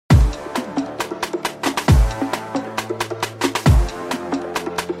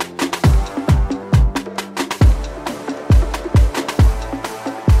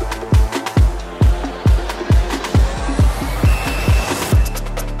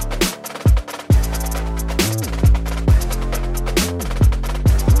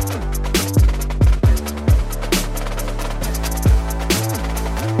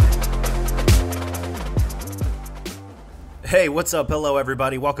Hey, what's up? Hello,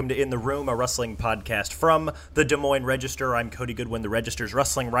 everybody. Welcome to In the Room, a wrestling podcast from the Des Moines Register. I'm Cody Goodwin, the Register's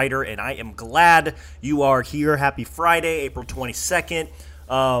wrestling writer, and I am glad you are here. Happy Friday, April 22nd.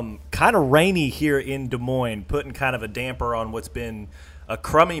 Kind of rainy here in Des Moines, putting kind of a damper on what's been a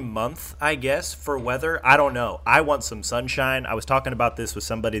crummy month, I guess, for weather. I don't know. I want some sunshine. I was talking about this with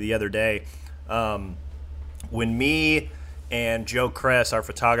somebody the other day. When me and Joe Kress, our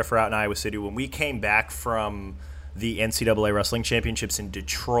photographer out in Iowa City, when we came back from the NCAA Wrestling Championships in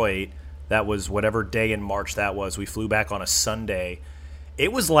Detroit, that was whatever day in March that was. We flew back on a Sunday.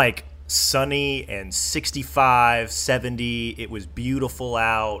 It was like sunny and 65, 70. It was beautiful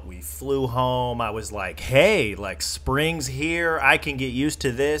out. We flew home. I was like, hey, like spring's here. I can get used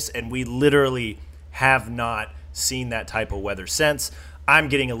to this. And we literally have not seen that type of weather since. I'm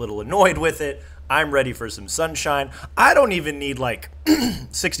getting a little annoyed with it. I'm ready for some sunshine. I don't even need like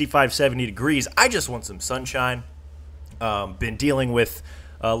 65, 70 degrees. I just want some sunshine. Been dealing with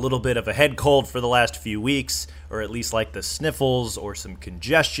a little bit of a head cold for the last few weeks, or at least like the sniffles or some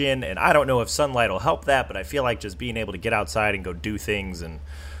congestion, and I don't know if sunlight will help that, but I feel like just being able to get outside and go do things and,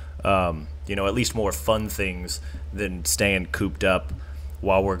 at least more fun things than staying cooped up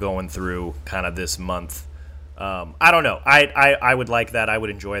while we're going through kind of this month. I don't know. I would like that. I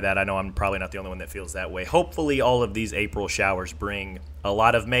would enjoy that. I know I'm probably not the only one that feels that way. Hopefully all of these April showers bring a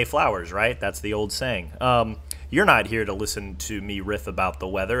lot of May flowers, right? That's the old saying. You're not here to listen to me riff about the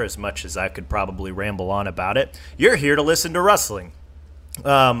weather as much as I could probably ramble on about it. You're here to listen to wrestling.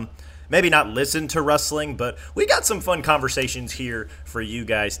 Maybe not listen to wrestling, but we got some fun conversations here for you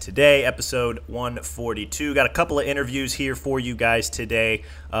guys today. Episode 142. Got a couple of interviews here for you guys today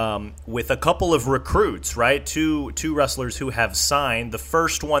with a couple of recruits, right? Two wrestlers who have signed. The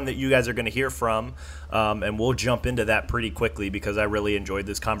first one that you guys are going to hear from, and we'll jump into that pretty quickly because I really enjoyed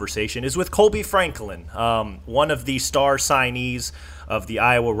this conversation, is with Colby Franklin, one of the star signees of the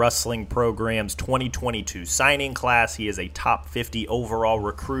Iowa Wrestling Program's 2022 signing class. He is a top 50 overall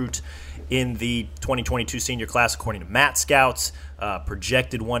recruit in the 2022 senior class, according to Matt Scouts,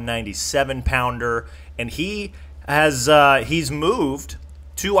 projected 197-pounder, and he's moved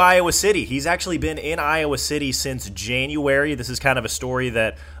to Iowa City. He's actually been in Iowa City since January. This is kind of a story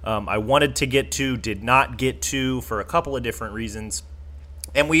that I wanted to get to, did not get to for a couple of different reasons.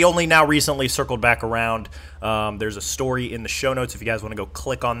 And we only now recently circled back around. There's a story in the show notes if you guys want to go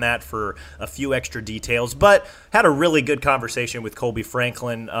click on that for a few extra details. But had a really good conversation with Colby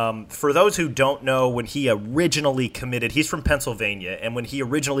Franklin. For those who don't know, when he originally committed, he's from Pennsylvania. And when he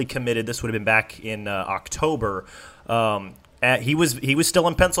originally committed, this would have been back in October, he was still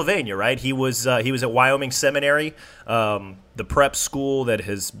in Pennsylvania, right? He was at Wyoming Seminary, the prep school that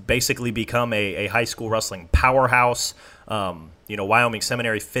has basically become a high school wrestling powerhouse. Wyoming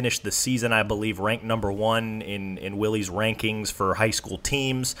Seminary finished the season, I believe, ranked number 1 in Willie's rankings for high school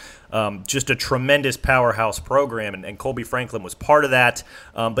teams. Just a tremendous powerhouse program, and Colby Franklin was part of that.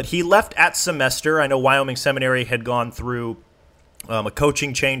 But he left at semester. I know Wyoming Seminary had gone through a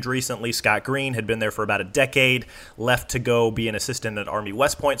coaching change recently. Scott Green had been there for about a decade, left to go be an assistant at Army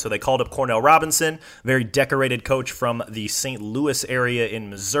West Point, so they called up Cornell Robinson, very decorated coach from the St. Louis area in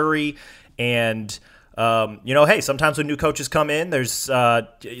Missouri, and hey, sometimes when new coaches come in, there's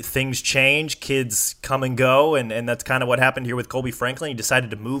things change, kids come and go, and that's kind of what happened here with Colby Franklin. He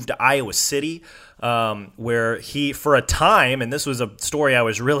decided to move to Iowa City, where he, for a time, and this was a story I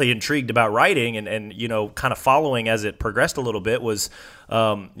was really intrigued about writing and kind of following as it progressed a little bit, was,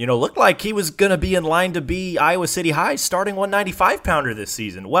 looked like he was going to be in line to be Iowa City High's starting 195-pounder this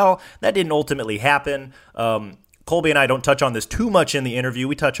season. Well, that didn't ultimately happen. Colby and I don't touch on this too much in the interview.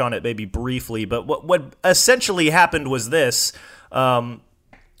 We touch on it maybe briefly, but what essentially happened was this.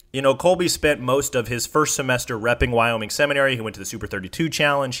 Colby spent most of his first semester repping Wyoming Seminary. He went to the Super 32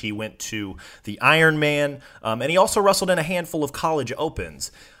 Challenge. He went to the Ironman, and he also wrestled in a handful of college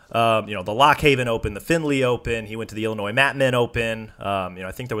opens. The Lock Haven Open, the Findlay Open. He went to the Illinois Matmen Open.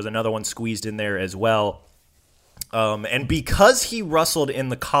 I think there was another one squeezed in there as well. And because he wrestled in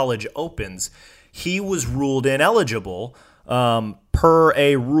the college opens, he was ruled ineligible per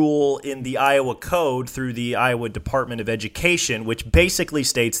a rule in the Iowa Code through the Iowa Department of Education, which basically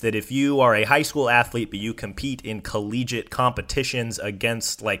states that if you are a high school athlete but you compete in collegiate competitions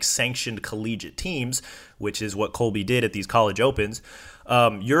against like sanctioned collegiate teams, which is what Colby did at these college opens,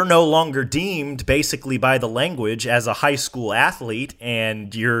 you're no longer deemed basically by the language as a high school athlete,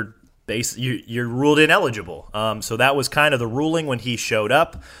 and you're ruled ineligible. So that was kind of the ruling when he showed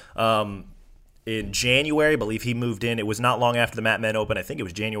up. In January, I believe he moved in. It was not long after the Matmen Open. I think it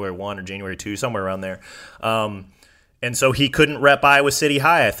was January 1 or January 2, somewhere around there. And so he couldn't rep Iowa City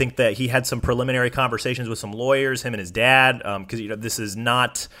High. I think that he had some preliminary conversations with some lawyers, him and his dad, because this is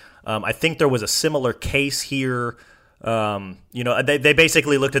not. I think there was a similar case here. They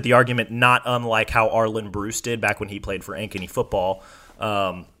basically looked at the argument not unlike how Arlen Bruce did back when he played for Ankeny football.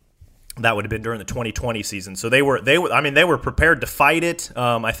 That would have been during the 2020 season. So they were prepared to fight it.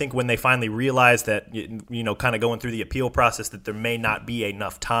 I think when they finally realized that, kind of going through the appeal process, that there may not be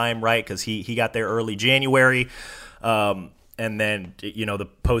enough time, right? Because he got there early January. And then, the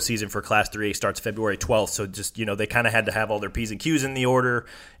postseason for Class 3A starts February 12th. So just, they kind of had to have all their P's and Q's in the order.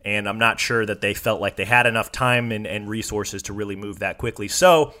 And I'm not sure that they felt like they had enough time and resources to really move that quickly.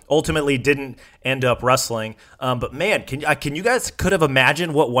 So ultimately didn't end up wrestling. But man, can you guys could have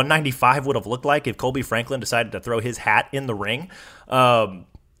imagined what 195 would have looked like if Colby Franklin decided to throw his hat in the ring?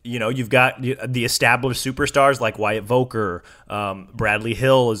 You've got the established superstars like Wyatt Voker. Bradley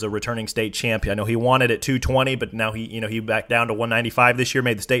Hill is a returning state champion. I know he wanted at 220, but now he backed down to 195 this year,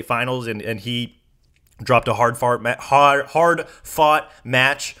 made the state finals, and he dropped a hard-fought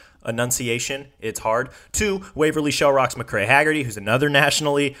match. Enunciation, it's hard. 2, Waverly Shell Rocks McCray Haggerty, who's another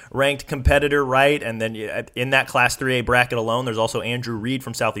nationally ranked competitor, right? And then in that Class 3A bracket alone, there's also Andrew Reed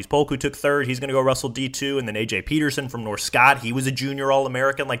from Southeast Polk who took 3rd. He's going to go wrestle D2. And then AJ Peterson from North Scott. He was a junior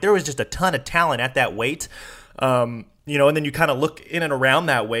All-American. Like, there was just a ton of talent at that weight. And then you kind of look in and around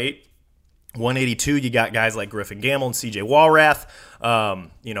that weight. 182, you got guys like Griffin Gamble and CJ Walrath.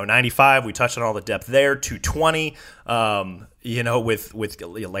 95, we touched on all the depth there. 220, with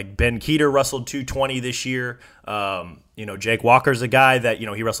like Ben Keeter wrestled 220 this year. Jake Walker's a guy that,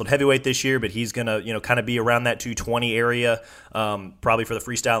 he wrestled heavyweight this year, but he's going to, kind of be around that 220 area, probably for the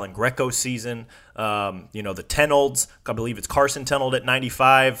freestyle and Greco season. The Tenolds, I believe it's Carson Tenold at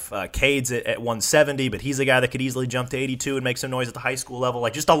 95, Cade's at 170, but he's a guy that could easily jump to 82 and make some noise at the high school level.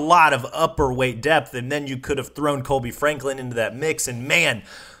 Like, just a lot of upper weight depth, and then you could have thrown Colby Franklin into that mix, and man,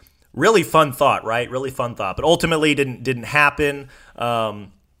 really fun thought, right? Really fun thought, but ultimately didn't happen.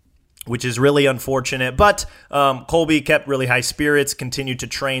 Which is really unfortunate. But Colby kept really high spirits, continued to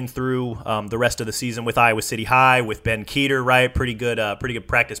train through the rest of the season with Iowa City High, with Ben Keeter, right? Pretty good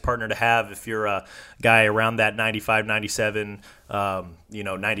practice partner to have if you're a guy around that 95, 97,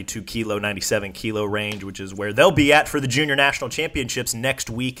 92 kilo, 97 kilo range, which is where they'll be at for the Junior National Championships next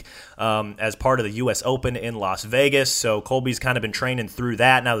week as part of the U.S. Open in Las Vegas. So Colby's kind of been training through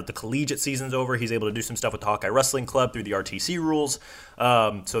that. Now that the collegiate season's over, he's able to do some stuff with the Hawkeye Wrestling Club through the RTC rules.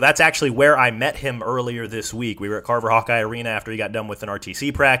 So that's actually where I met him earlier this week. We were at Carver Hawkeye Arena after he got done with an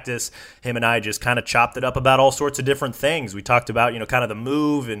RTC practice. Him and I just kind of chopped it up about all sorts of different things. We talked about, kind of the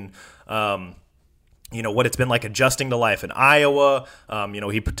move and, what it's been like adjusting to life in Iowa.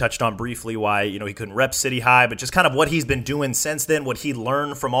 He touched on briefly why, he couldn't rep City High, but just kind of what he's been doing since then, what he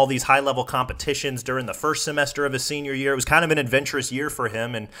learned from all these high-level competitions during the first semester of his senior year. It was kind of an adventurous year for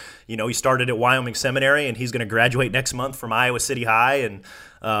him, and, he started at Wyoming Seminary, and he's going to graduate next month from Iowa City High, and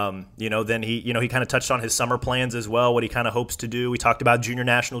then he kind of touched on his summer plans as well, what he kind of hopes to do. We talked about junior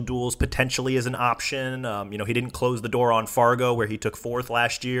national duels potentially as an option. He didn't close the door on Fargo, where he took 4th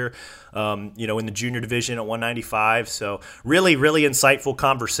last year, in the junior division at 195. So really, really insightful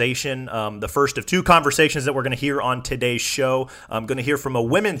conversation. The first of 2 conversations that we're going to hear on today's show. I'm going to hear from a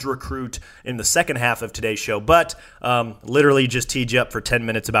women's recruit in the second half of today's show, but literally just teed you up for 10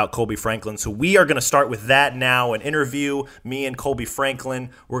 minutes about Colby Franklin. So we are going to start with that now, an interview, me and Colby Franklin.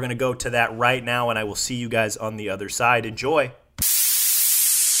 We're going to go to that right now, and I will see you guys on the other side. Enjoy.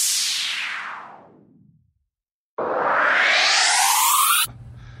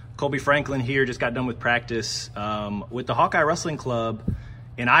 Colby Franklin here, just got done with practice with the Hawkeye Wrestling Club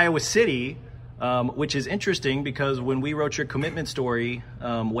in Iowa City, which is interesting because when we wrote your commitment story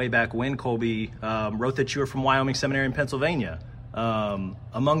way back when, Colby wrote that you were from Wyoming Seminary in Pennsylvania.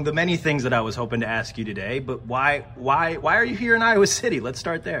 Among the many things that I was hoping to ask you today, but why are you here in Iowa City? Let's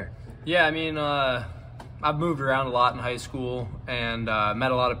start there. Yeah, I mean, I've moved around a lot in high school and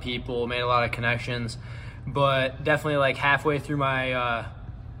met a lot of people, made a lot of connections, but definitely like halfway through my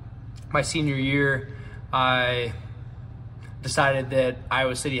my senior year, I decided that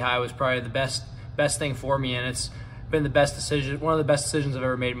Iowa City High was probably the best thing for me, and it's been the best decision, one of the best decisions I've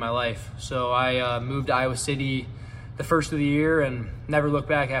ever made in my life. So I moved to Iowa City the first of the year and never looked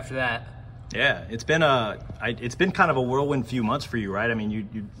back after that. Yeah, it's been kind of a whirlwind few months for you, right? I mean,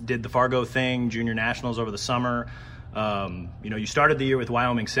 you did the Fargo thing, junior nationals over the summer. You started the year with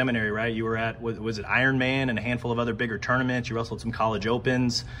Wyoming Seminary, right? You were at, was it Ironman and a handful of other bigger tournaments. You wrestled some college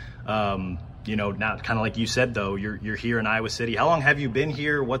opens. Now kind of like you said, though, you're here in Iowa City. How long have you been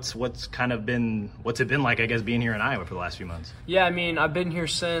here? What's it been like, I guess, being here in Iowa for the last few months? Yeah, I mean, I've been here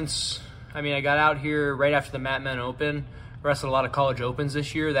since I mean, I got out here right after the Mat Men Open. Wrestled a lot of college opens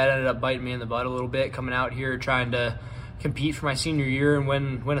this year. That ended up biting me in the butt a little bit, coming out here trying to compete for my senior year and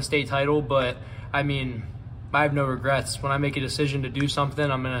win a state title. But I mean, I have no regrets. When I make a decision to do something,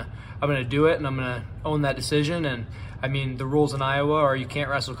 I'm gonna do it, and I'm gonna own that decision. And I mean, the rules in Iowa are you can't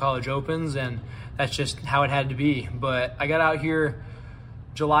wrestle college opens, and that's just how it had to be. But I got out here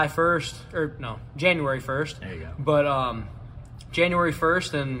January 1st. There you go. But January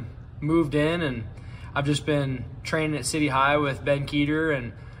 1st and moved in, and I've just been training at City High with Ben Keeter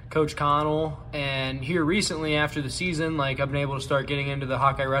and Coach Connell. And here recently after the season, like I've been able to start getting into the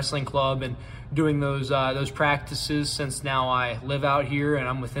Hawkeye Wrestling Club and doing those practices since now I live out here and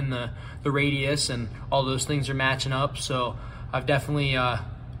I'm within the radius and all those things are matching up. So I've definitely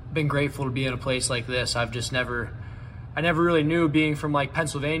been grateful to be at a place like this. I never really knew, being from like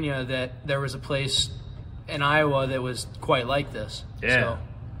Pennsylvania, that there was a place in Iowa that was quite like this. Yeah. So,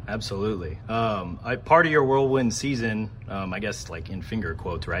 absolutely. Part of your whirlwind season, I guess like in finger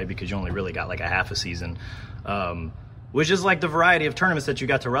quotes, right? Because you only really got like a half a season, was just like the variety of tournaments that you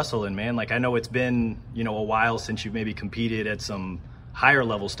got to wrestle in, man. Like I know it's been, a while since you've maybe competed at some higher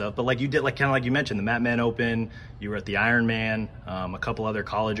level stuff, but like you did, like kind of like you mentioned, the Mat Men Open, you were at the Ironman, a couple other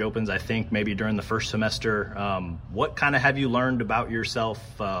college opens, I think maybe during the first semester. What kind of have you learned about yourself,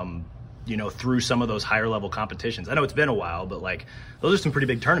 through some of those higher level competitions? I know it's been a while, but like those are some pretty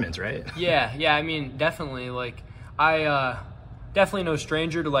big tournaments, right? Yeah. I mean, definitely. Like I definitely no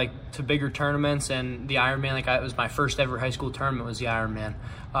stranger to bigger tournaments, and the Ironman. Like it was my first ever high school tournament was the Ironman.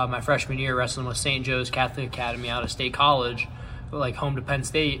 My freshman year wrestling with St. Joe's Catholic Academy out of State College, like home to Penn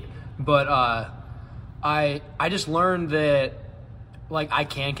State. But I just learned that like I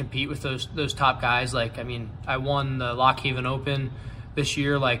can compete with those top guys. Like I mean, I won the Lock Haven Open this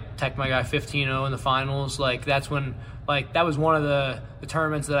year, like tech my guy 15-0 in the finals. Like that's when, like that was one of the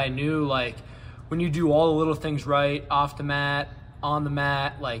tournaments that I knew, like when you do all the little things right, off the mat, on the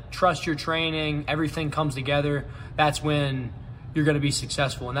mat, like trust your training, everything comes together, that's when you're going to be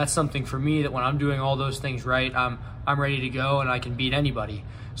successful. And that's something for me, that when I'm doing all those things right, I'm ready to go and I can beat anybody.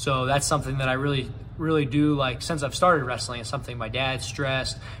 So that's something that I really do, like since I've started wrestling. It's something my dad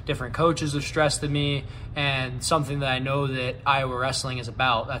stressed, different coaches have stressed to me, and something that I know that Iowa wrestling is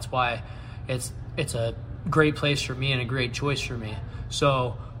about. That's why it's a great place for me and a great choice for me.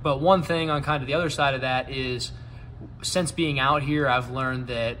 So, but one thing on kind of the other side of that is, since being out here, I've learned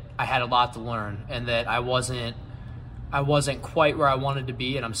that I had a lot to learn, and that I wasn't quite where I wanted to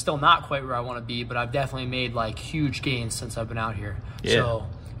be, and I'm still not quite where I want to be, but I've definitely made like huge gains since I've been out here. Yeah. So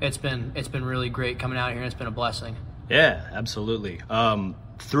it's been really great coming out here, and it's been a blessing. Yeah, absolutely.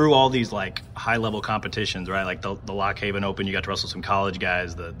 Through all these like high level competitions, right? Like the Lock Haven Open, you got to wrestle some college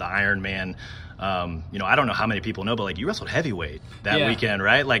guys, the Ironman. I don't know how many people know, but like you wrestled heavyweight that weekend,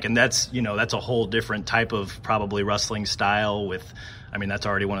 right? Like, and that's a whole different type of probably wrestling style that's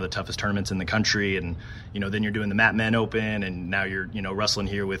already one of the toughest tournaments in the country. And, then you're doing the Mat Men Open, and now you're, wrestling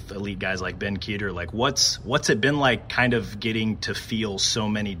here with elite guys like Ben Keeter. Like what's it been like kind of getting to feel so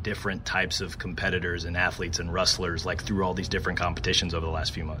many different types of competitors and athletes and wrestlers like through all these different competitions over the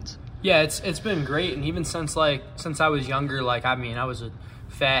last few months? Yeah, it's been great. And even since I was younger, I was a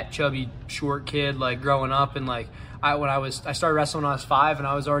fat, chubby, short kid, like growing up, and like I started wrestling when I was 5, and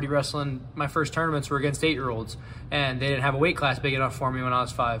I was already wrestling. My first tournaments were against 8-year-olds, and they didn't have a weight class big enough for me when I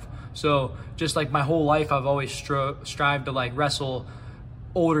was 5. So just like my whole life, I've always strived to like wrestle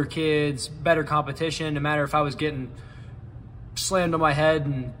older kids, better competition. No matter if I was getting slammed on my head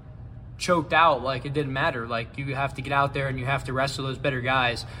and choked out, like it didn't matter. Like you have to get out there and you have to wrestle those better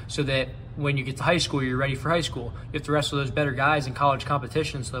guys, so that when you get to high school, you're ready for high school. You have to wrestle those better guys in college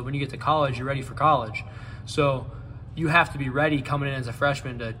competition, so that when you get to college, you're ready for college. So you have to be ready coming in as a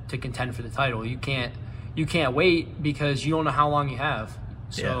freshman to contend for the title. You can't wait, because you don't know how long you have.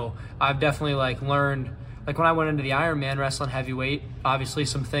 So yeah. I've definitely like learned, like when I went into the Ironman wrestling heavyweight, obviously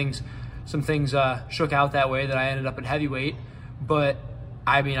some things shook out that way that I ended up at heavyweight, but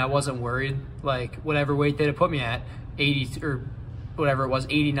I wasn't worried. Like whatever weight they'd have put me at, 80 or whatever it was,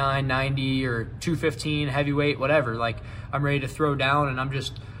 89, 90 or 215 heavyweight, whatever, like I'm ready to throw down, and I'm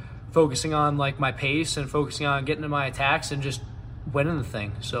just focusing on like my pace and focusing on getting to my attacks and just winning the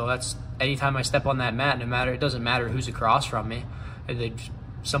thing. So that's, anytime I step on that mat, it doesn't matter who's across from me,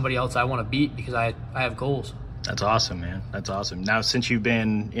 somebody else I want to beat, because I have goals. That's awesome, man. That's awesome. Now, since you've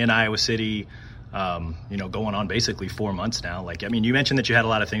been in Iowa City, going on basically 4 months now, you mentioned that you had a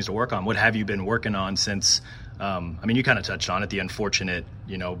lot of things to work on. What have you been working on since I mean, you kind of touched on it, the unfortunate,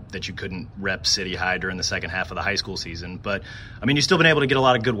 that you couldn't rep City High during the second half of the high school season. But, I mean, you've still been able to get a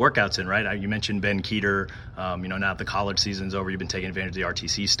lot of good workouts in, right? You mentioned Ben Keeter. Now that the college season's over, you've been taking advantage of the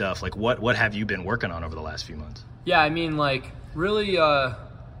RTC stuff. Like, what have you been working on over the last few months? Yeah, I mean, like, really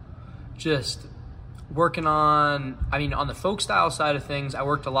just working on the folk style side of things. I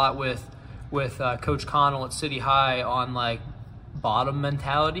worked a lot with Coach Connell at City High on, like, bottom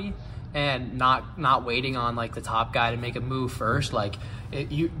mentality and not waiting on, like, the top guy to make a move first. Like,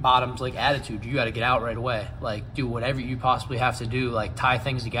 bottom's like attitude. You got to get out right away. Like, do whatever you possibly have to do. Like, tie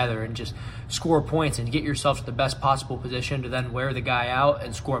things together and just score points and get yourself to the best possible position to then wear the guy out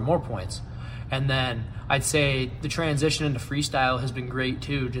and score more points. And then I'd say the transition into freestyle has been great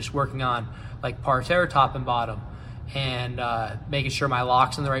too. Just working on, like, parterre, top and bottom, and making sure my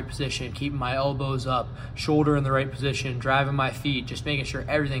lock's in the right position, keeping my elbows up, shoulder in the right position, driving my feet, just making sure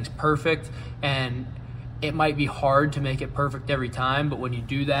everything's perfect. And it might be hard to make it perfect every time, but when you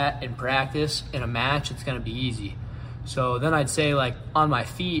do that in practice, in a match, it's going to be easy. So then I'd say, like, on my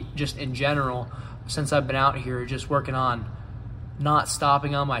feet, just in general, since I've been out here, just working on not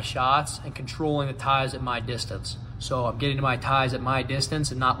stopping on my shots and controlling the ties at my distance. So I'm getting to my ties at my distance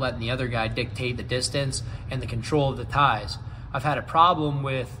and not letting the other guy dictate the distance and the control of the ties. I've had a problem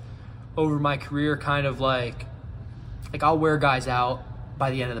with, over my career, kind of like I'll wear guys out by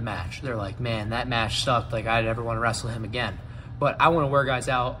the end of the match. They're like, man, that match sucked. Like, I never want to wrestle him again. But I want to wear guys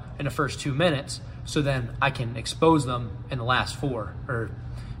out in the first 2 minutes so then I can expose them in the last 4 or,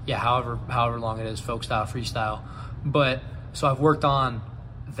 yeah, however long it is, folk style, freestyle. But so I've worked on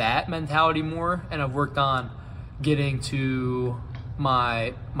that mentality more, and I've worked on getting to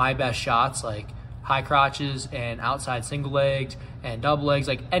my best shots, like high crotches and outside single legs and double legs.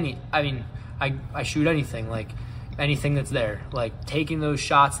 Like, I shoot anything, like anything that's there. Like, taking those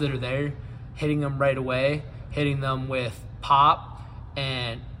shots that are there, hitting them right away, hitting them with pop,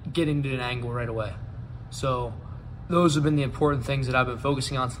 and getting to an angle right away. So those have been the important things that I've been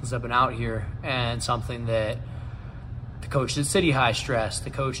focusing on since I've been out here, and something that the coaches at City High stressed,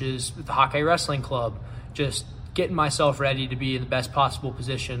 the coaches at the Hawkeye Wrestling Club, just getting myself ready to be in the best possible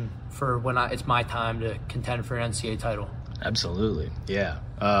position for when it's my time to contend for an NCAA title. Absolutely, yeah.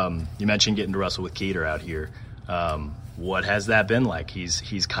 You mentioned getting to wrestle with Keeter out here. What has that been like?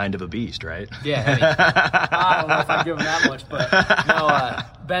 He's kind of a beast, right? Yeah, I don't know if I give him that much, but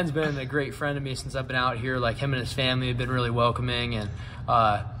no, Ben's been a great friend to me since I've been out here. Like, him and his family have been really welcoming, and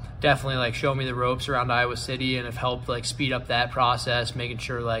definitely, like, show me the ropes around Iowa City and have helped, like, speed up that process, making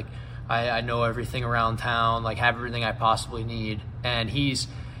sure, like, I know everything around town, like, have everything I possibly need. And he's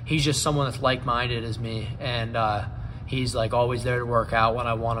just someone that's like-minded as me, and he's, like, always there to work out when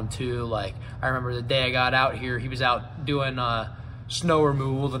I want him to. Like, I remember the day I got out here, he was out doing snow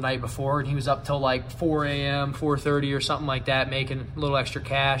removal the night before, and he was up till, like, 4 a.m., 4:30 or something like that, making a little extra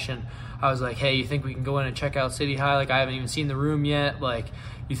cash. And I was like, hey, you think we can go in and check out City High? Like, I haven't even seen the room yet. Like,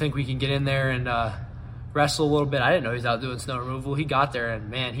 you think we can get in there and wrestle a little bit? I didn't know he was out doing snow removal. He got there, and,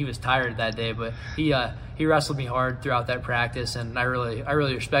 man, he was tired that day, but he wrestled me hard throughout that practice, and I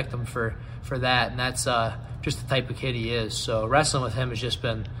really respect him for that. And that's just the type of kid he is. So wrestling with him has just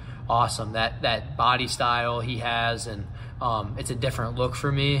been awesome. That body style he has, and it's a different look for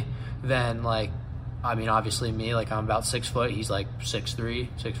me than, like, obviously me, like, I'm about 6 foot. He's like 6'3",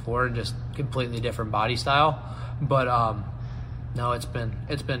 6'4", and just completely different body style. But no, it's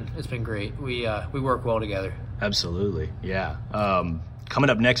been great. We work well together. Absolutely, yeah. Coming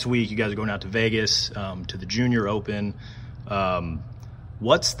up next week, you guys are going out to Vegas to the Junior Open.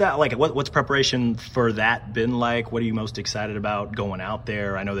 What's that like? What's preparation for that been like? What are you most excited about going out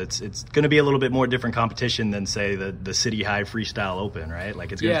there? I know that it's going to be a little bit more different competition than, say, the City High Freestyle Open, right?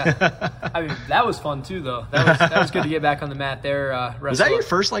 Like, it's gonna... Yeah. That was fun too, though. That was good to get back on the mat there. Was that your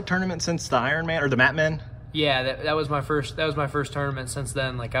first, like, tournament since the Ironman or the Matmen? Yeah, that was my first. That was my first tournament since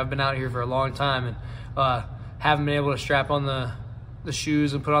then. Like, I've been out here for a long time, and haven't been able to strap on the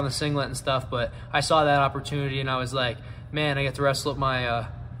shoes and put on the singlet and stuff. But I saw that opportunity, and I was like, man, I get to wrestle at my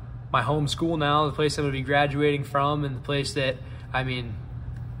my home school now, the place I'm going to be graduating from, and the place that,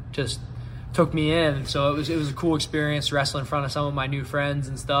 just took me in. And so it was a cool experience to wrestle in front of some of my new friends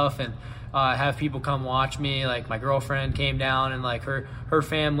and stuff, and have people come watch me. Like, my girlfriend came down, and, like, her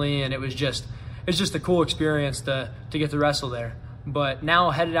family, and it's just a cool experience to get to wrestle there. But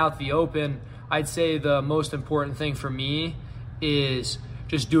now, headed out the Open, I'd say the most important thing for me is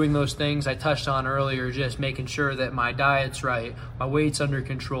just doing those things I touched on earlier, just making sure that my diet's right, my weight's under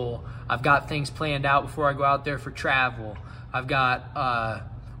control. I've got things planned out before I go out there for travel. I've got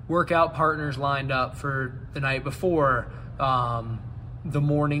workout partners lined up for the night before. the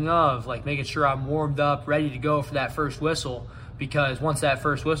morning of, like making sure I'm warmed up, ready to go for that first whistle, because once that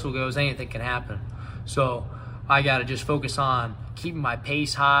first whistle goes, anything can happen. So I got to just focus on keeping my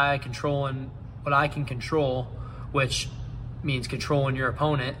pace high, controlling what I can control, which means controlling your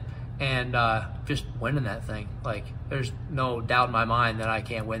opponent, and just winning that thing. Like, there's no doubt in my mind that I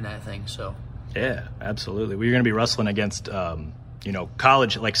can't win that thing. So yeah, absolutely. Well, you're going to be wrestling against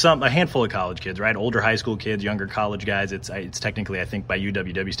college, like a handful of college kids, right? Older high school kids, younger college guys. It's technically, I think, by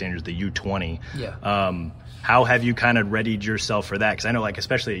UWW standards, the U20. Yeah. How have you kind of readied yourself for that? Because I know, like,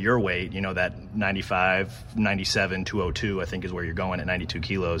 especially at your weight, that 95, 97, 202, I think is where you're going at 92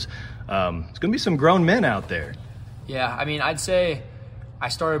 kilos. It's going to be some grown men out there. Yeah, I mean, I'd say I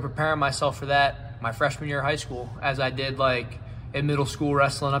started preparing myself for that my freshman year of high school, as I did, like, in middle school,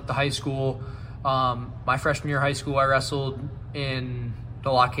 wrestling up to high school. My freshman year of high school, I wrestled in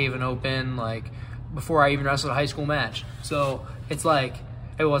the Lock Haven Open, like, before I even wrestled a high school match. So it's like,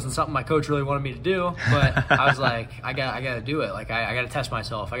 it wasn't something my coach really wanted me to do, but I was like, I got to do it. Like, I got to test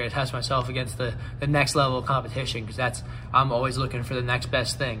myself. I got to test myself against the next level of competition, because I'm always looking for the next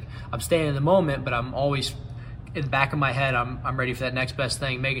best thing. I'm staying in the moment, but I'm always, in the back of my head, I'm ready for that next best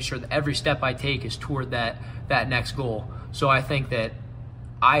thing, making sure that every step I take is toward that next goal. So I think that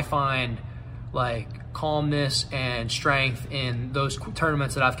I find, like, calmness and strength in those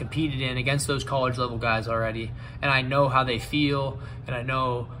tournaments that I've competed in against those college level guys already, and I know how they feel, and I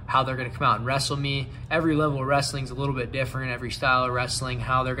know how they're going to come out and wrestle me. Every level of wrestling is a little bit different. Every style of wrestling,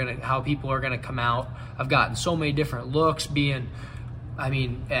 how people are gonna come out. I've gotten so many different looks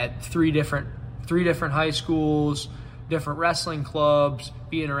at three different high schools, different wrestling clubs,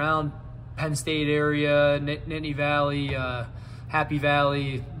 being around Penn State area, Nittany Valley, Happy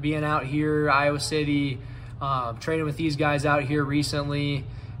Valley, being out here, Iowa City, training with these guys out here recently.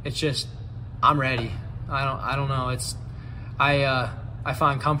 It's just, I'm ready. I don't know. I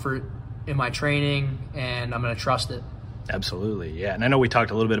find comfort in my training, and I'm going to trust it. Absolutely, yeah. And I know we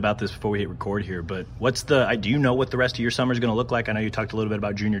talked a little bit about this before we hit record here, but do you know what the rest of your summer is going to look like? I know you talked a little bit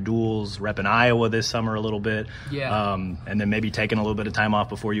about junior duels, repping Iowa this summer a little bit. Yeah. And then maybe taking a little bit of time off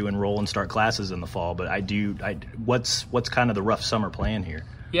before you enroll and start classes in the fall. But what's kind of the rough summer plan here?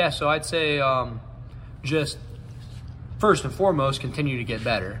 Yeah, so I'd say just first and foremost, continue to get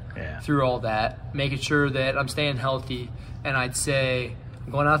better through all that, making sure that I'm staying healthy. And I'd say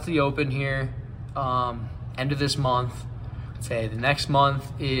I'm going out to the Open here end of this month. Say the next month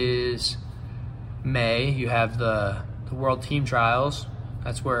is May. You have the World Team Trials.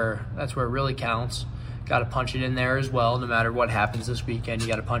 That's where it really counts. Got to punch it in there as well. No matter what happens this weekend, you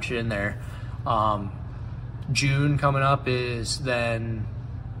got to punch it in there. June coming up is then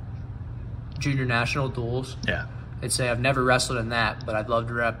Junior National Duels. Yeah. I'd say I've never wrestled in that, but I'd love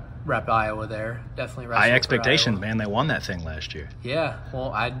to rep Iowa there. Definitely wrestle. High expectations, man. They won that thing last year. Yeah.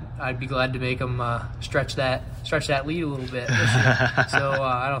 Well, I'd be glad to make them stretch that lead a little bit this year. So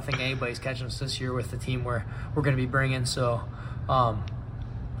I don't think anybody's catching us this year with the team we're going to be bringing. So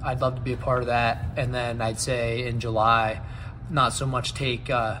I'd love to be a part of that. And then I'd say in July, not so much take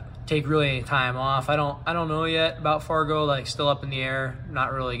really any time off. I don't know yet about Fargo. Like, still up in the air.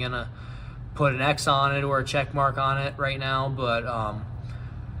 Not really gonna put an X on it or a check mark on it right now, but I'm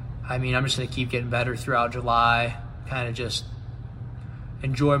just gonna keep getting better throughout July. Kind of just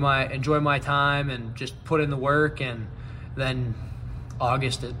enjoy my time and just put in the work, and then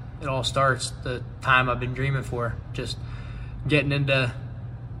August it all starts. The time I've been dreaming for, just getting into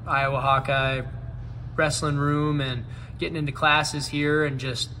Iowa Hawkeye wrestling room and getting into classes here and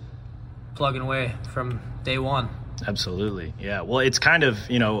just plugging away from day one. Absolutely. Yeah. Well, it's kind of,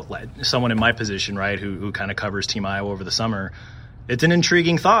 like someone in my position, right, who kind of covers Team Iowa over the summer. It's an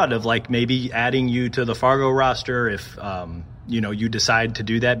intriguing thought of, like, maybe adding you to the Fargo roster if, you decide to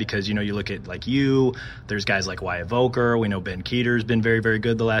do that, because, you look at, like, there's guys like Wyatt Volker. We know Ben Keeter's been very, very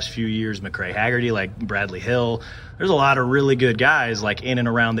good the last few years. McCray Haggerty, like Bradley Hill. There's a lot of really good guys, like, in and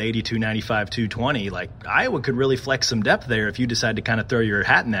around the 82, 95, 220. Like, Iowa could really flex some depth there if you decide to kind of throw your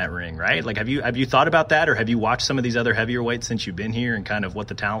hat in that ring, right? Like, have you thought about that, or have you watched some of these other heavier weights since you've been here and kind of what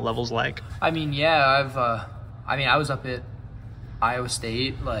the talent level's like? Yeah, I was up at Iowa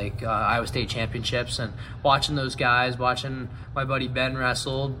State, Iowa State championships, and watching those guys, watching my buddy Ben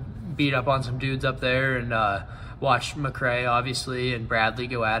wrestle, beat up on some dudes up there, and watch McCray, obviously, and Bradley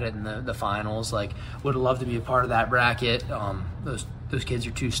go at it in the finals. Like, would have loved to be a part of that bracket. Those kids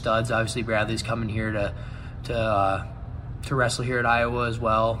are two studs. Obviously, Bradley's coming here to wrestle here at Iowa as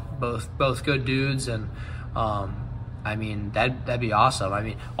well. Both good dudes, and that'd be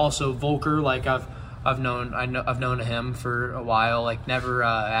awesome. Also Volker, like I've known him for a while. Like, never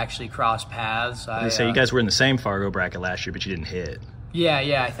actually crossed paths. You guys were in the same Fargo bracket last year, but you didn't hit.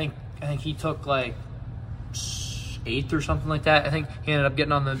 Yeah. I think he took like 8th or something like that. I think he ended up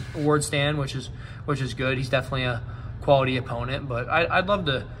getting on the award stand, which is good. He's definitely a quality opponent, but I'd love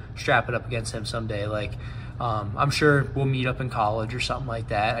to strap it up against him someday. Like, I'm sure we'll meet up in college or something like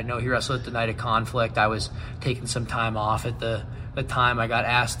that. I know he wrestled at the Night of Conflict. I was taking some time off at the time I got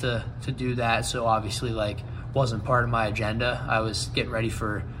asked to do that, so obviously like wasn't part of my agenda. I was getting ready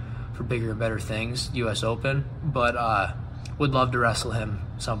for bigger and better things, U.S. Open, but would love to wrestle him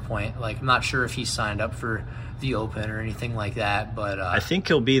some point. Like, I'm not sure if he's signed up for the Open or anything like that, but I think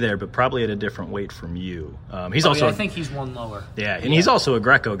he'll be there, but probably at a different weight from you. I think he's one lower. Yeah, and he's also a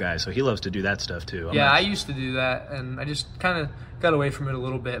Greco guy, so he loves to do that stuff too. I used to do that, and I just kind of got away from it a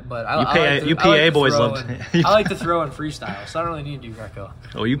little bit. But UPA boys love. I like to throw in freestyle, so I don't really need to do Greco.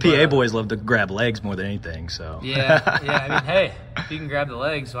 Well, UPA boys love to grab legs more than anything. So yeah. I mean, hey, if you can grab the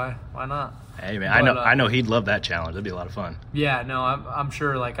legs, why not? Hey man, I know he'd love that challenge. That'd be a lot of fun. Yeah, no, I'm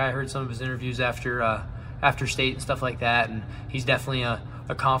sure. Like, I heard some of his interviews after state and stuff like that, and he's definitely a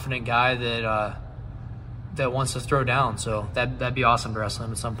confident guy that wants to throw down. So that'd be awesome to wrestle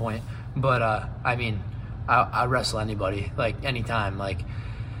him at some point. But I mean, I wrestle anybody, like, anytime. Like,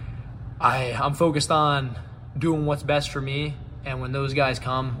 I'm focused on doing what's best for me, and when those guys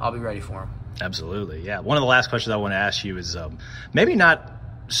come, I'll be ready for them. Absolutely, yeah. One of the last questions I want to ask you is maybe not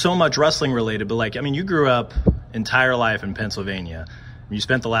so much wrestling related, but like, I mean, you grew up entire life in Pennsylvania. You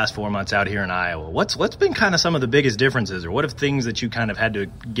spent the last 4 months out here in Iowa. What's been kind of some of the biggest differences, or what are things that you kind of had to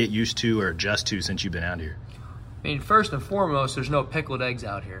get used to or adjust to since you've been out here? I mean, first and foremost, there's no pickled eggs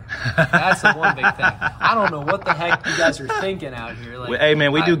out here. That's the one big thing. I don't know what the heck you guys are thinking out here. Like, hey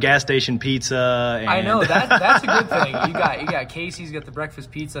man, we do gas station pizza. And I know that's a good thing. You got Casey's got the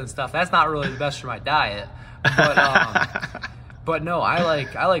breakfast pizza and stuff. That's not really the best for my diet, but no, I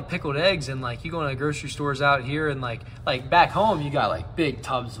like pickled eggs, and like, you go to the grocery stores out here, and like back home you got like big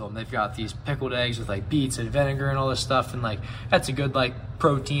tubs of them. They've got these pickled eggs with like beets and vinegar and all this stuff, and like, that's a good like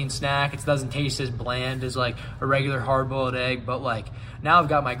protein snack. It doesn't taste as bland as like a regular hard-boiled egg, but like, now I've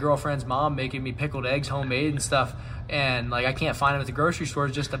got my girlfriend's mom making me pickled eggs homemade and stuff, and like, I can't find them at the grocery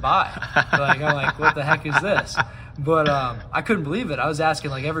stores just to buy. Like, I'm like, what the heck is this? But I couldn't believe it. I was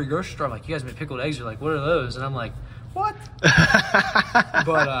asking like every grocery store, I'm like, you guys make pickled eggs? They're like, what are those? And I'm like, what?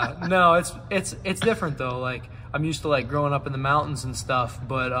 But no, it's different though. Like, I'm used to like growing up in the mountains and stuff,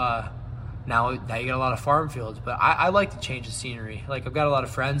 but now you get a lot of farm fields. But I like to change the scenery. Like, I've got a lot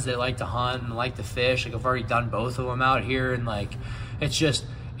of friends that like to hunt and like to fish. Like, I've already done both of them out here, and like,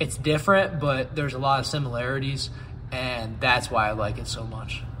 it's different, but there's a lot of similarities, and that's why I like it so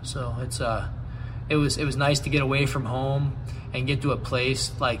much. So it was nice to get away from home and get to a place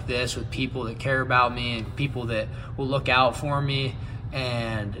like this with people that care about me and people that will look out for me.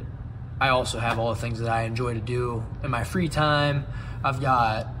 And I also have all the things that I enjoy to do in my free time. I've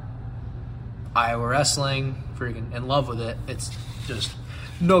got Iowa wrestling, freaking in love with it. It's just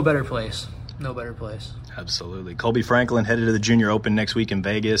no better place. No better place. Absolutely. Colby Franklin headed to the Junior Open next week in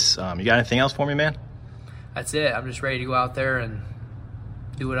Vegas. You got anything else for me, man? That's it. I'm just ready to go out there and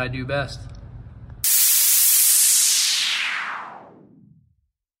do what I do best.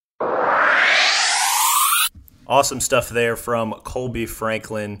 Awesome stuff there from Colby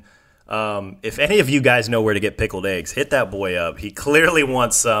Franklin. If any of you guys know where to get pickled eggs, hit that boy up. He clearly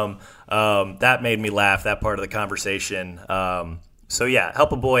wants some. That made me laugh, that part of the conversation. So yeah,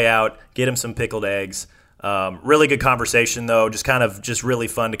 help a boy out. Get him some pickled eggs. Really good conversation, though. Just really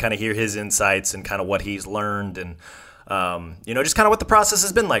fun to kind of hear his insights and kind of what he's learned, and just kind of what the process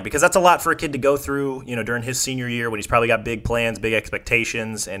has been like, because that's a lot for a kid to go through, during his senior year when he's probably got big plans, big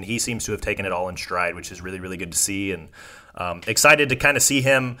expectations, and he seems to have taken it all in stride, which is really, really good to see. And excited to kind of see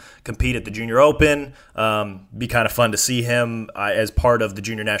him compete at the Junior Open. Be kind of fun to see him as part of the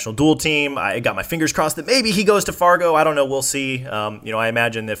Junior National Dual Team. I got my fingers crossed that maybe he goes to Fargo. I don't know. We'll see. I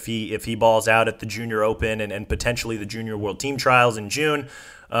imagine if he balls out at the Junior Open and potentially the Junior World Team Trials in June,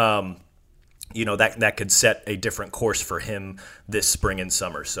 that could set a different course for him this spring and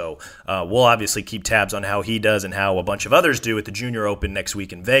summer. So we'll obviously keep tabs on how he does and how a bunch of others do at the Junior Open next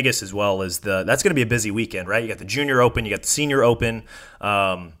week in Vegas, as well as that's going to be a busy weekend, right? You got the Junior Open, you got the Senior Open,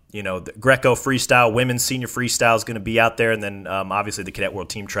 the Greco Freestyle, Women's Senior Freestyle is going to be out there, and then obviously the Cadet World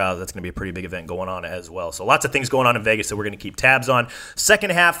Team Trials, that's going to be a pretty big event going on as well. So lots of things going on in Vegas that we're going to keep tabs on.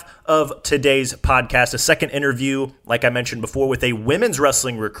 Second half of today's podcast, a second interview, like I mentioned before, with a women's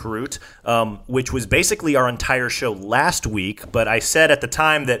wrestling recruit, which was basically our entire show last week, but I said at the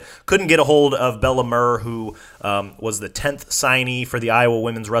time that couldn't get a hold of Bella Murr, who was the 10th signee for the Iowa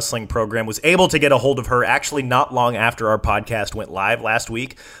Women's Wrestling Program, was able to get a hold of her actually not long after our podcast went live last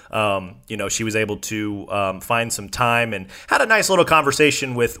week. She was able to find some time and had a nice little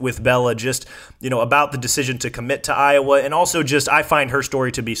conversation with Bella just, about the decision to commit to Iowa. And also just, I find her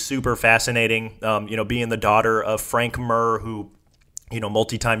story to be super fascinating, being the daughter of Frank Mir, who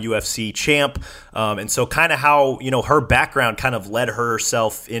multi-time UFC champ. And so kind of how, her background kind of led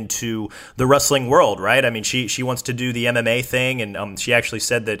herself into the wrestling world, right? I mean, she wants to do the MMA thing. And she actually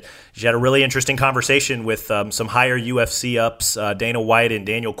said that she had a really interesting conversation with some higher UFC ups, Dana White and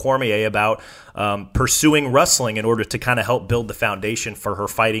Daniel Cormier, about pursuing wrestling in order to kind of help build the foundation for her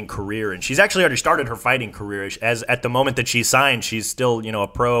fighting career. And she's actually already started her fighting career. As at the moment that she signed, she's still, a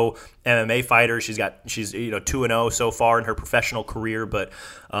pro MMA fighter. She's 2-0 so far in her professional career, but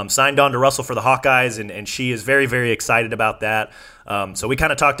signed on to wrestle for the Hawkeyes, and she is very, very excited about that. So we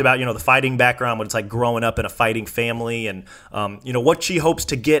kind of talked about, the fighting background, what it's like growing up in a fighting family, and, what she hopes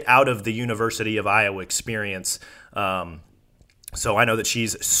to get out of the University of Iowa experience. So I know that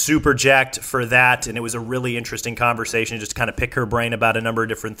she's super jacked for that, and it was a really interesting conversation just to kind of pick her brain about a number of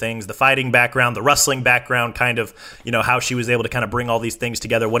different things, the fighting background, the wrestling background, kind of, how she was able to kind of bring all these things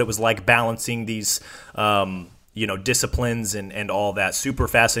together, what it was like balancing these, disciplines and all that. Super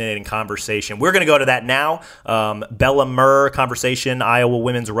fascinating conversation. We're going to go to that now. Bella Mir conversation, Iowa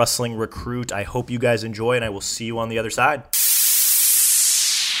women's wrestling recruit. I hope you guys enjoy, and I will see you on the other side.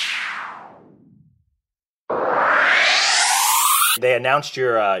 They announced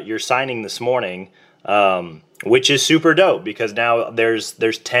your signing this morning, which is super dope because now there's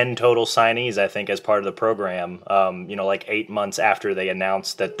 10 total signees, I think, as part of the program. 8 months after they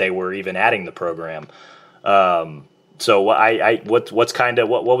announced that they were even adding the program. So what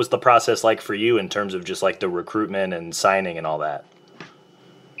was the process like for you in terms of just like the recruitment and signing and all that?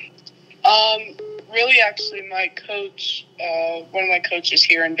 Really, actually, my coach, one of my coaches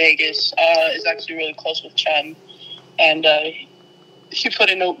here in Vegas, is actually really close with Chen, and he put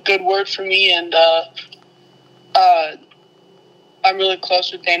in a good word for me, and I'm really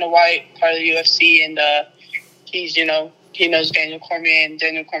close with Dana White, part of the UFC, and he's, he knows Daniel Cormier, and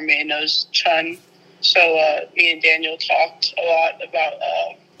Daniel Cormier knows Chen. So me and Daniel talked a lot about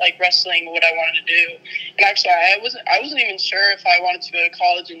wrestling, what I wanted to do, and actually I wasn't even sure if I wanted to go to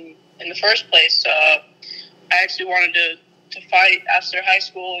college in the first place. I actually wanted to fight after high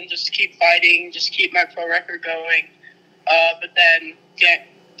school and just keep fighting, just keep my pro record going. But then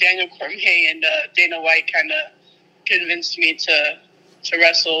Daniel Cormier and Dana White kind of convinced me to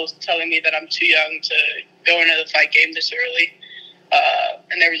wrestle, telling me that I'm too young to go into the fight game this early.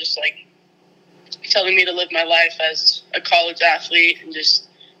 And they were just telling me to live my life as a college athlete and just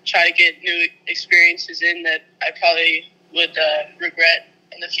try to get new experiences in that I probably would regret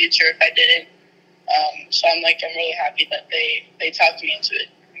in the future if I didn't. So I'm really happy that they talked me into it.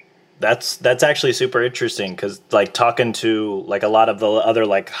 That's actually super interesting because talking to a lot of the other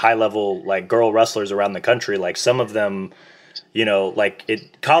high level girl wrestlers around the country, some of them,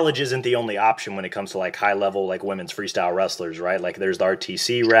 college isn't the only option when it comes to high level women's freestyle wrestlers, right? There's the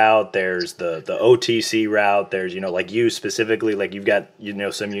RTC route, there's the OTC route, there's you specifically you've got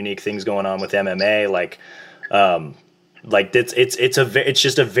some unique things going on with MMA, it's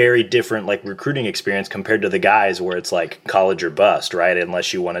just a very different recruiting experience compared to the guys where it's college or bust, right?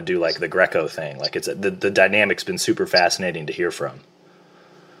 Unless you want to do the Greco thing. It's the dynamic's been super fascinating to hear from.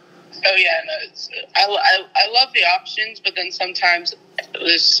 Oh yeah, no, I love the options, but then sometimes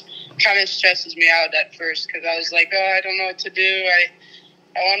this kind of stresses me out at first because I was I don't know what to do.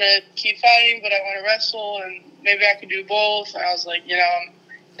 I want to keep fighting, but I want to wrestle, and maybe I could do both. And I was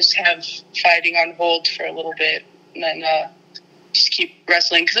just have fighting on hold for a little bit. And then just keep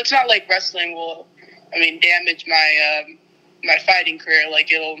wrestling because it's not like wrestling will, damage my my fighting career.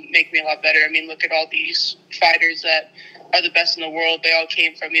 It'll make me a lot better. Look at all these fighters that are the best in the world. They all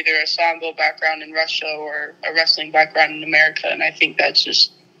came from either a sambo background in Russia or a wrestling background in America, and I think that's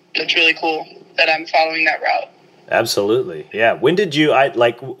really cool that I'm following that route. Absolutely. Yeah. When did you,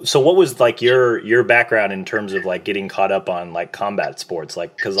 so what was your background in terms of getting caught up on combat sports?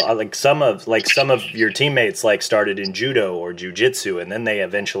 Cause some of your teammates started in judo or jujitsu and then they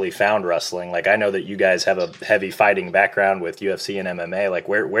eventually found wrestling. I know that you guys have a heavy fighting background with UFC and MMA.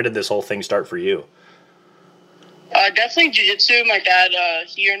 Where did this whole thing start for you? Definitely jiu-jitsu. My dad,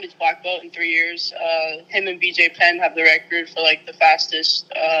 he earned his black belt in 3 years. Him and BJ Penn have the record for the fastest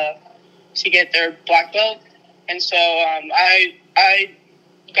to get their black belt. And so I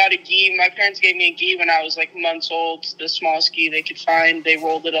got a gi. My parents gave me a gi when I was months old, the smallest gi they could find. They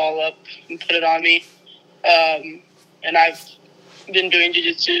rolled it all up and put it on me. And I've been doing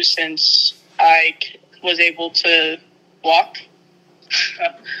jiu-jitsu since I was able to walk.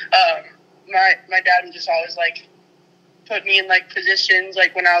 My dad was just always put me in like positions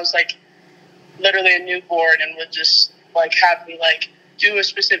like when I was like literally a newborn, and would just like have me like do a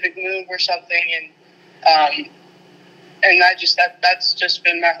specific move or something, and that's just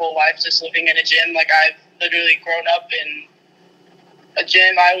been my whole life, just living in a gym. Like I've literally grown up in a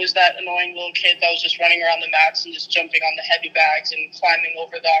gym. I was that annoying little kid that was just running around the mats and just jumping on the heavy bags and climbing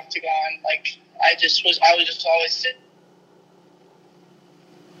over the octagon. Like I was just always sitting.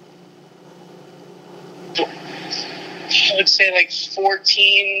 I would say like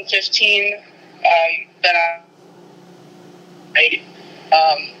 14, 15. Then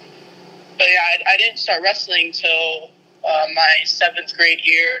but yeah, I didn't start wrestling till my 7th grade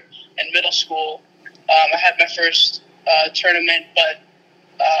year in middle school. I had my first tournament, but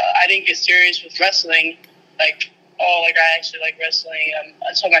I didn't get serious with wrestling. I actually like wrestling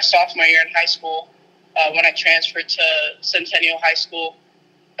until my sophomore year in high school, when I transferred to Centennial High School.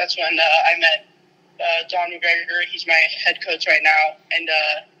 That's when I met Don McGregor. He's my head coach right now, and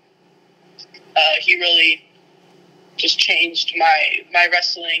he really just changed my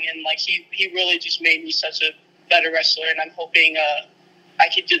wrestling, and like he really just made me such a better wrestler, and I'm hoping I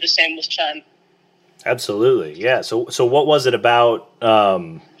could do the same with Chun. Absolutely, yeah. So what was it about?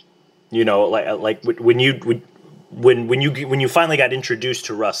 When you finally got introduced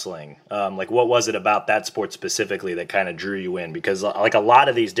to wrestling, what was it about that sport specifically that kind of drew you in? Because like a lot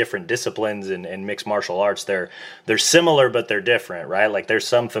of these different disciplines and mixed martial arts, they're similar but they're different, right? Like there's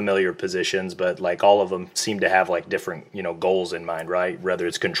some familiar positions, but like all of them seem to have like different goals in mind, right? Whether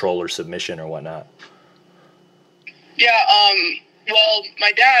it's control or submission or whatnot. Yeah. Well,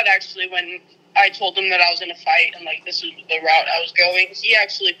 my dad actually, when I told him that I was going to fight and like this was the route I was going, he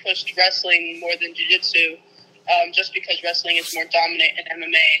actually pushed wrestling more than jiu-jitsu. Just because wrestling is more dominant in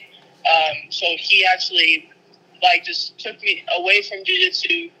MMA. So he actually just took me away from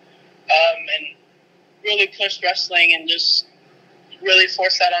jiu-jitsu and really pushed wrestling and just really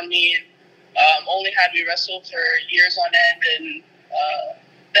forced that on me, and only had me wrestle for years on end. And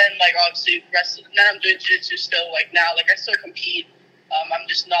then obviously wrestling. Now I'm doing jiu-jitsu still. Now I still compete. I'm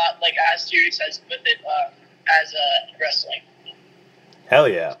just not as serious as with it as wrestling. Hell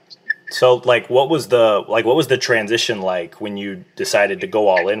yeah. So, what was the transition like when you decided to go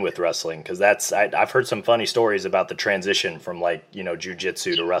all in with wrestling? Because I've heard some funny stories about the transition from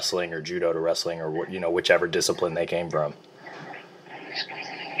jiu-jitsu to wrestling or judo to wrestling or whichever discipline they came from.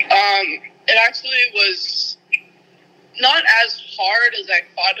 It actually was not as hard as I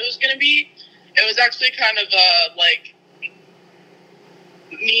thought it was going to be. It was actually kind of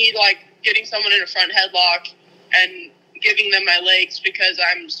me getting someone in a front headlock and giving them my legs, because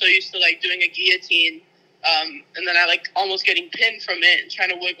I'm so used to doing a guillotine, and then I almost getting pinned from it and trying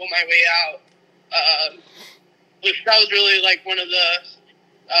to wiggle my way out. That was really one of the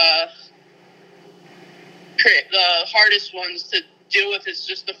hardest ones to deal with, is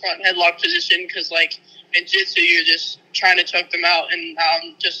just the front headlock position, because in jiu-jitsu you're just trying to choke them out, and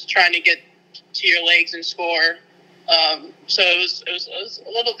just trying to get to your legs and score. So it was a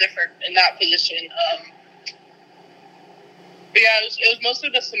little different in that position. But yeah, it was mostly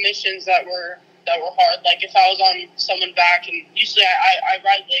the submissions that were hard. If I was on someone back, and usually I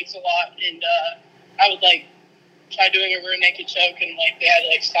ride legs a lot, and I would try doing a rear naked choke, and they had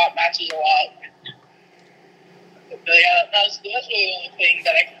to stop matches a lot. But yeah, that's really the only thing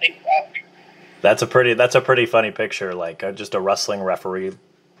that I can think about. That's a pretty funny picture, just a wrestling referee,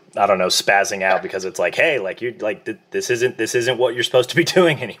 I don't know, spazzing out because it's hey, you this isn't what you're supposed to be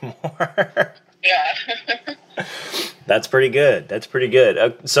doing anymore. Yeah. That's pretty good.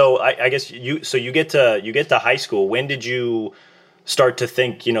 So I guess you get to high school. When did you start to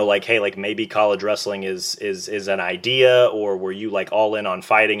think, hey, maybe college wrestling is an idea, or were you all in on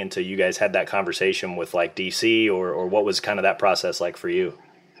fighting until you guys had that conversation with DC, or what was kind of that process like for you?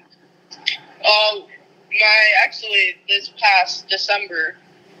 Actually this past December,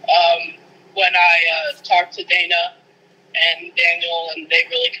 when I talked to Dana and Daniel, and they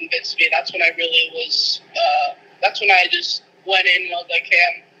really convinced me. That's when I really was. That's when I just went in and I was hey,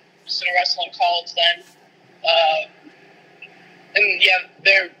 I'm just gonna wrestle in college then. And yeah,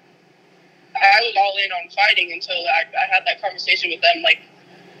 I was all in on fighting until I had that conversation with them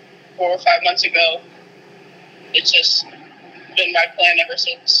 4 or 5 months ago. It's just been my plan ever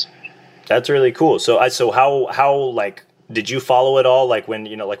since. That's really cool. So how did you follow it all? When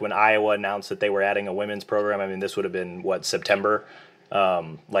when Iowa announced that they were adding a women's program, I mean, this would have been September.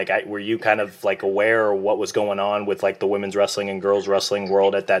 Were you kind of aware of what was going on with the women's wrestling and girls wrestling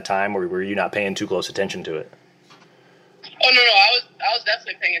world at that time, or were you not paying too close attention to it? Oh no, I was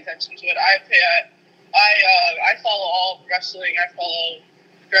definitely paying attention to it. I follow all wrestling. I follow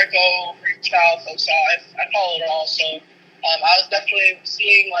Greco, Freestyle, Folk Style. I follow it all. So I was definitely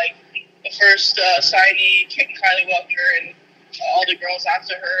seeing like the first signee, Kylie Welker, and all the girls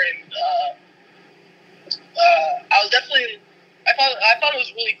after her, and I thought it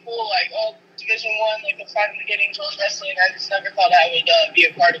was really cool. Like all Division One, like the finally getting girls wrestling. I just never thought I would be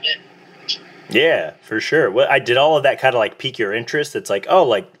a part of it. Yeah, for sure. Well, I did all of that kind of like pique your interest. It's like, oh,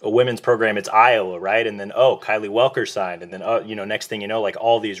 like a women's program, it's Iowa, right? And then, oh, Kylie Welker signed. And then, oh, next thing you know, like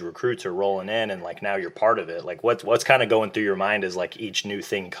all these recruits are rolling in and like now you're part of it. Like what's kind of going through your mind as like each new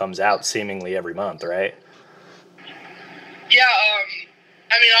thing comes out seemingly every month, right? Yeah,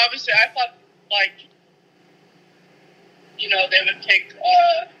 I mean, obviously I thought like, they would pick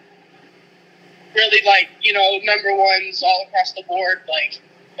really like, number ones all across the board, like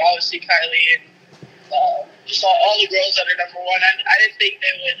obviously Kylie and just all the girls that are number one. I didn't think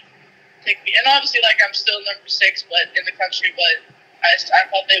they would pick me, and obviously like I'm still number 6, but in the country. But I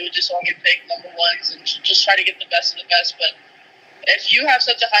thought they would just only pick number ones and just try to get the best of the best. But if you have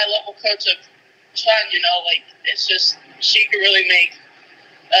such a high level coach of Chun, like it's just she could really make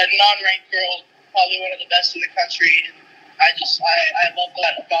a non-ranked girl probably one of the best in the country. And I love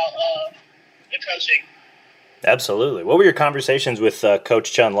that about the coaching. Absolutely. What were your conversations with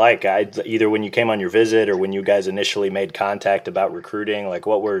Coach Chun like? Either when you came on your visit or when you guys initially made contact about recruiting? Like,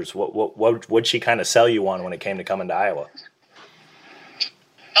 what would she kind of sell you on when it came to coming to Iowa?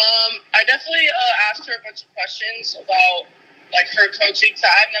 I definitely asked her a bunch of questions about like her coaching. So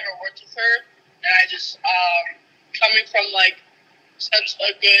I've never worked with her, and I just coming from like such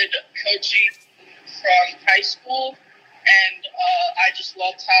a good coaching from high school, and I just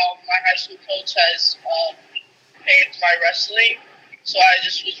loved how my high school coach has paved my wrestling. So I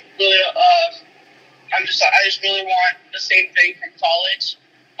just was really, I just really want the same thing from college.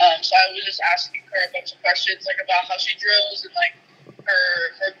 So I was just asking her a bunch of questions like about how she drills and like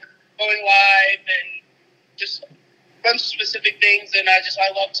her going live and just a bunch of specific things. And I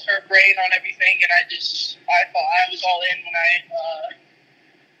loved her brain on everything. And I thought I was all in when I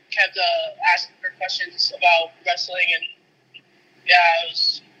kept asking her questions about wrestling. And yeah, I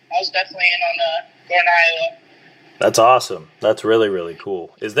was definitely in on going to Iowa. That's awesome. That's really, really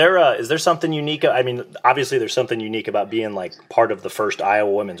cool. Is there something unique? I mean, obviously there's something unique about being like part of the first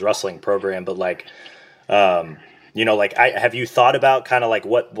Iowa women's wrestling program, but like, have you thought about kind of like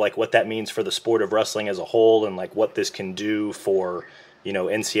what that means for the sport of wrestling as a whole, and like what this can do for,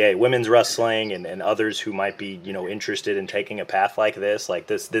 NCAA women's wrestling and others who might be, interested in taking a path like this? Like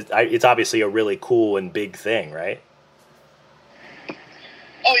this it's obviously a really cool and big thing, right?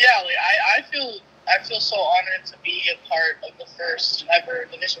 Oh yeah, like I feel so honored to be a part of the first ever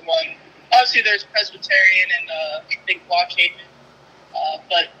Division One. Obviously, there's Presbyterian and I think Blockhaven,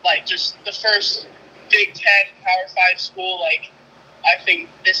 but like just the first Big Ten Power 5 school. Like I think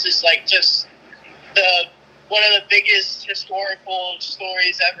this is like just one of the biggest historical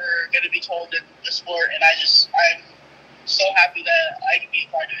stories ever going to be told in the sport, and I'm so happy that I can be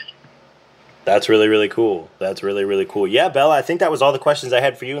a part of it. That's really, really cool. That's really, really cool. Yeah, Bella, I think that was all the questions I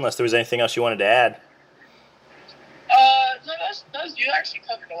had for you, unless there was anything else you wanted to add. No, you actually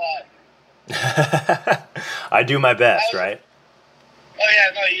covered a lot. I do my best, right? Oh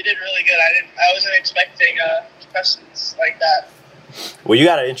yeah, no, you did really good. I wasn't expecting questions like that. Well, you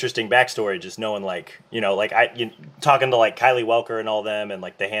got an interesting backstory, just knowing talking to like Kylie Welker and all them, and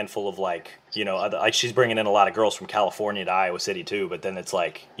like the handful of like she's bringing in a lot of girls from California to Iowa City too. But then it's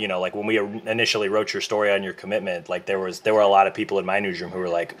like like when we initially wrote your story on your commitment, like there were a lot of people in my newsroom who were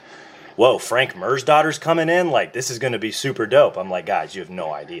like, "Whoa, Frank Murr's daughter's coming in! Like this is going to be super dope." I'm like, guys, you have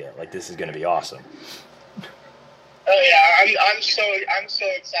no idea. Like this is going to be awesome. Oh yeah, I'm so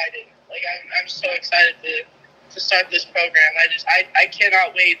excited. Like I'm so excited to start this program. I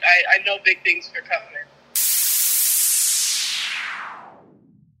cannot wait. I know big things are coming.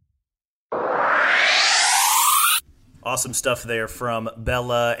 Awesome stuff there from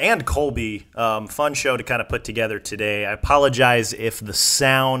Bella and Colby. Fun show to kind of put together today. I apologize if the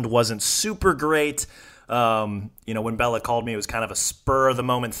sound wasn't super great. When Bella called me, it was kind of a spur of the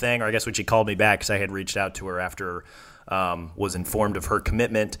moment thing, or I guess when she called me back, because I had reached out to her after was informed of her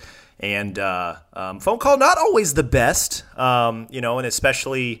commitment. And phone call, not always the best, and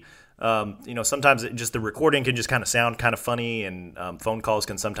especially, sometimes just the recording can just kind of sound kind of funny, and phone calls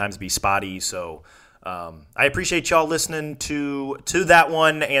can sometimes be spotty. So I appreciate y'all listening to that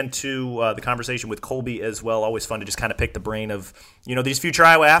one and to the conversation with Colby as well. Always fun to just kind of pick the brain of, these future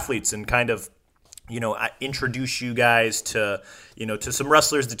Iowa athletes and kind of introduce you guys to, to some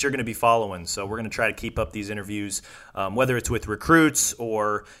wrestlers that you're going to be following. So we're going to try to keep up these interviews, whether it's with recruits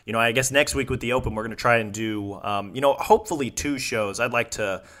or, I guess next week with the Open, we're going to try and do, hopefully 2 shows. I'd like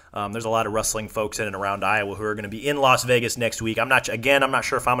to, there's a lot of wrestling folks in and around Iowa who are going to be in Las Vegas next week. I'm not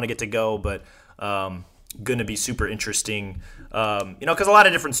sure if I'm going to get to go, but going to be super interesting, because a lot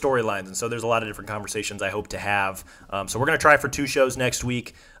of different storylines, and so there's a lot of different conversations I hope to have. So we're going to try for 2 shows next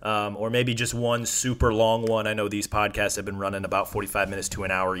week, or maybe just one super long one. I know these podcasts have been running about 45 minutes to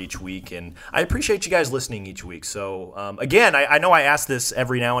an hour each week, and I appreciate you guys listening each week. So again, I know I ask this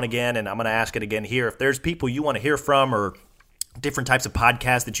every now and again, and I'm going to ask it again here. If there's people you want to hear from or different types of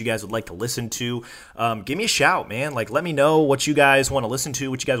podcasts that you guys would like to listen to, give me a shout, man. Like, let me know what you guys want to listen to,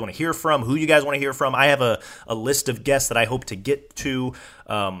 what you guys want to hear from, who you guys want to hear from. I have a list of guests that I hope to get to,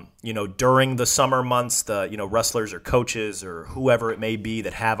 during the summer months, the, wrestlers or coaches or whoever it may be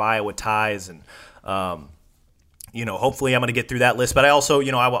that have Iowa ties. And, hopefully I'm going to get through that list. But I also,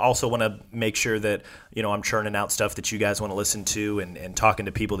 I will also want to make sure that, I'm churning out stuff that you guys want to listen to and talking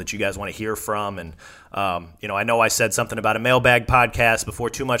to people that you guys want to hear from. And, I know I said something about a mailbag podcast before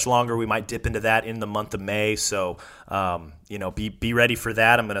too much longer. We might dip into that in the month of May. So, be ready for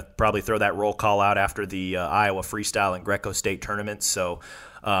that. I'm going to probably throw that roll call out after the Iowa Freestyle and Greco State tournaments. So,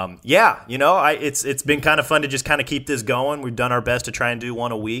 it's been kind of fun to just kind of keep this going. We've done our best to try and do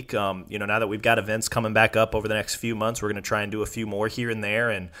one a week. Now that we've got events coming back up over the next few months, we're going to try and do a few more here and there.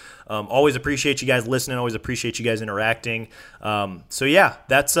 And always appreciate you guys listening. Always appreciate you guys interacting.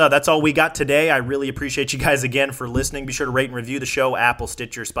 That's all we got today. I really appreciate you guys again for listening. Be sure to rate and review the show: Apple,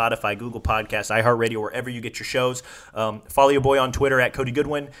 Stitcher, Spotify, Google Podcasts, iHeartRadio, wherever you get your shows. Follow your boy on Twitter at Cody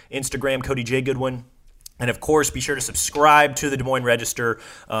Goodwin, Instagram Cody J Goodwin. And, of course, be sure to subscribe to the Des Moines Register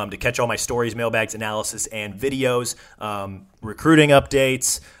to catch all my stories, mailbags, analysis, and videos, recruiting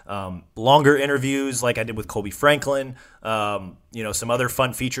updates, longer interviews like I did with Colby Franklin, some other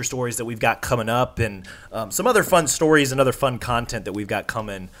fun feature stories that we've got coming up, and some other fun stories and other fun content that we've got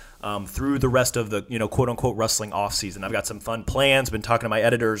coming through the rest of the, quote-unquote wrestling offseason. I've got some fun plans, been talking to my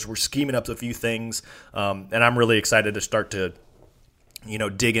editors. We're scheming up a few things, and I'm really excited to start to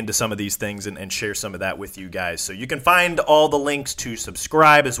dig into some of these things and share some of that with you guys. So you can find all the links to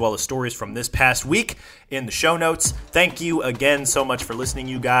subscribe as well as stories from this past week in the show notes. Thank you again so much for listening,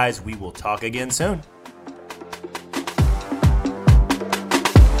 you guys. We will talk again soon.